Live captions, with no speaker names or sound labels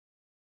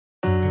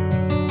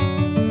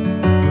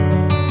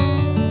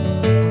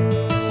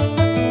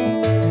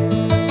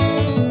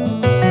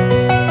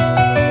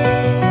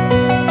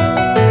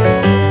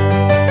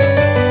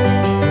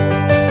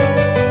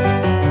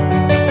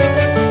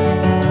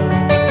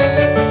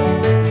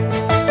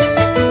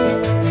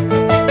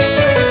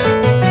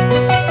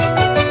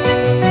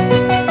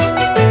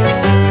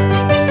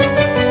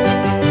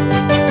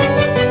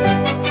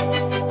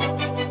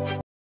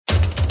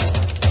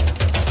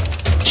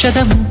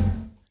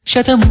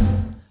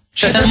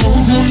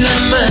شتموه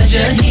لما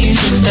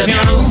جهلوا،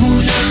 تبعوه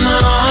لما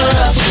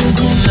عرفوه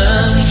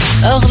الناس.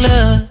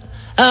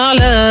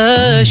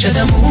 أعلى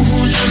شتموه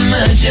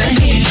لما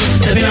جهلوا،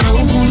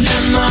 تبعوه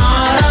لما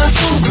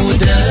عرفوه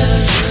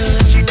الناس.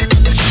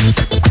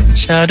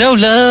 Shadow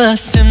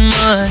lost in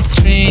my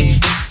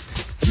dreams.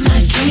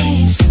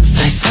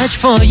 I search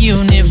for you,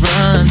 never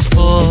run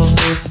for.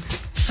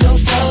 So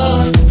far,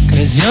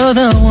 'cause you're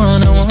the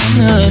one I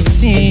wanna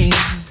see.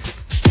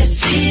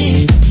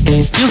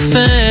 Face to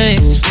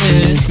face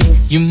with me,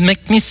 you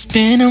make me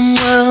spin and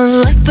well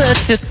like the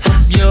tip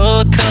of your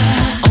cup.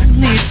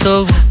 Only so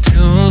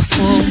to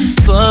fall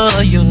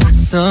by your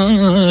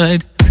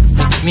side.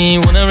 Make me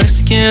wanna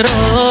risk it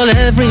all,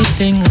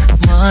 everything of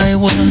my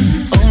world,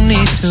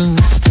 only to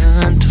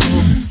stand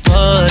tall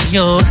by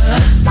your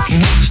side.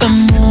 Looking at the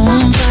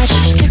moonlight,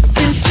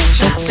 skipping through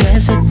the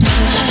desert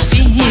night,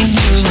 seeing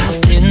you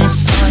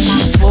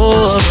inside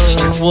for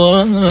a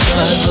while.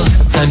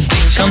 Time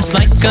becomes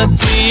like a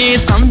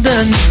breeze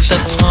underneath the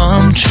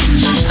palm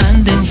tree,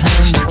 hand in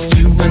hand with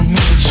you and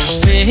me,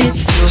 with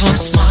your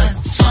smile,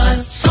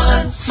 smile,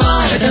 smile,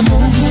 smile.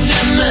 شتموه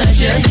لما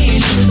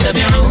جهلوا،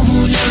 تبعوه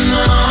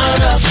لما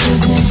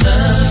عرفوه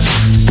الناس.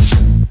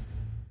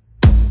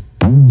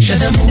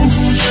 شتموه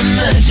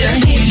لما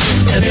جهلوا،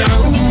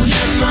 تبعوه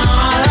لما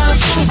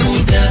عرفوه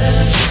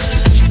الناس.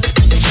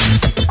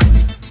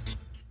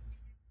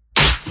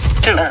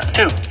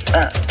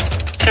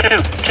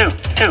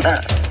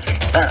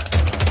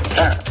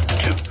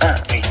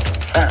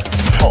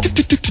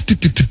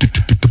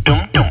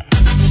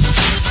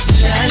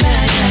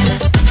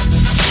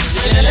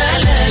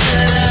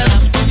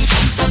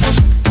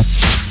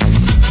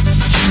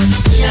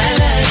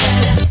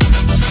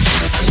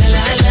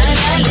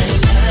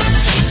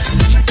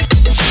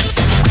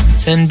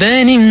 Sen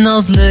benim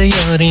nazlı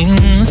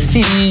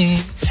yarimsin,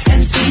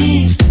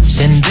 sensin.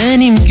 Sen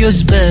benim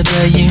göz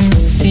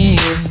bebeğimsin,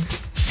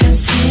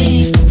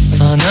 sensin.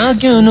 Sana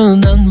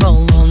gönülden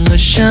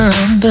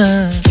bağlanmışım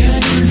ben,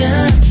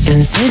 gönülden.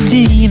 Sen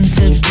sevdiğim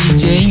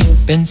sevdiceğim,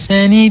 ben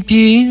seni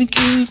bir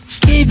gül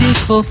gibi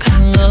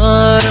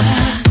koklarım.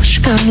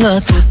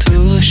 Aşkınla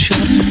tutuşur,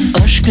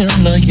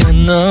 aşkınla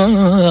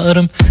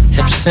yanarım.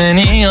 Hep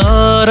seni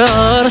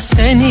arar,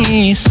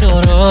 seni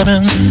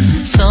sorarım.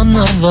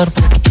 Sana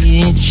varmak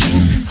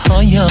için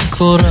hayal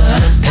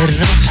kurarım.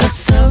 Terra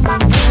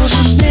tasavvur,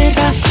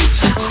 nera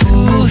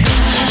sukuh,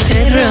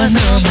 terra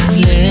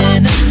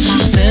namlena,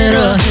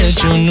 nera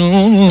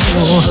hecunu.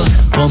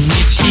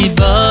 Omniti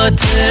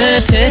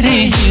bate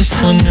teri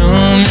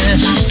sunume,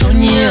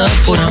 dunya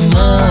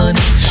puramane,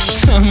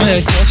 tume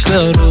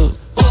takaru.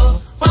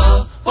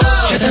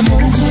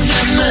 شتموه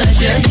لما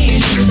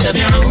جهلوا،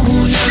 تبعوه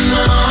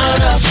لما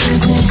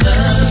عرفوه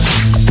الناس.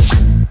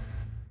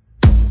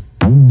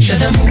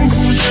 شتموه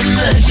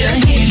لما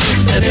جهلوا،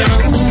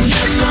 تبعوه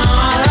لما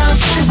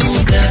عرفوه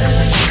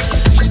الناس.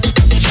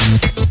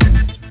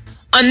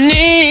 I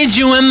need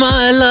you in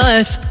my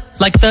life,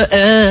 like the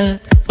air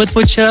with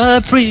which I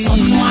breathe.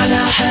 صلوا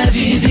على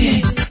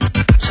حبيبي.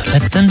 So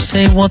let them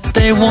say what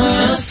they want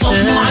to say.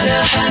 صلوا على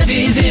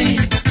حبيبي.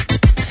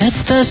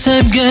 It's the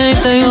same game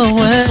they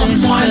always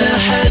play.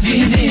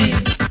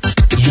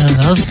 Your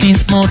love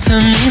means more to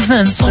me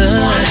than that.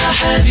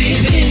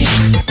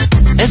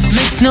 It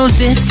makes no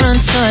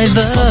difference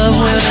either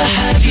way.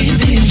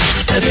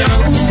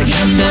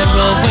 And they're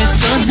always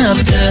gonna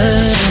be.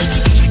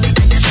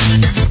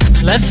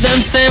 Let them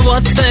say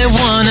what they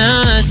wanna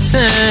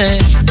say.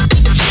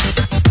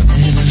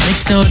 It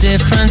makes no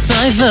difference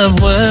either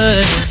way.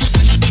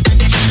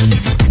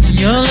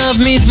 Your love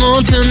means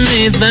more to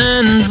me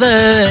than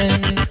they.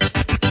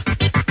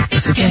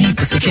 It's a game,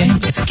 it's a game,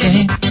 it's a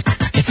game.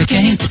 It's a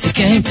game, it's a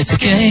game, it's a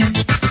game.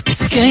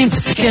 It's a game,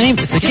 it's a game,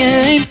 it's a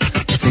game.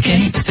 It's a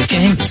game, it's a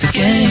game, it's a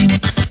game.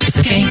 It's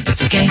a game,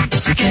 it's a game,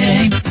 it's a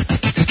game.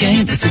 It's a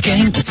game, it's a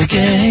game, it's a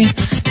game.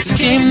 It's a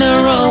game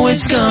they're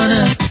always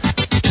gonna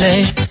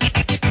play,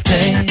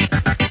 play,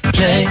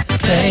 play,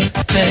 play,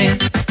 play,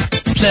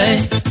 play,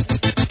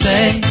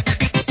 play,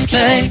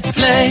 play,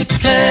 play,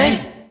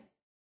 play.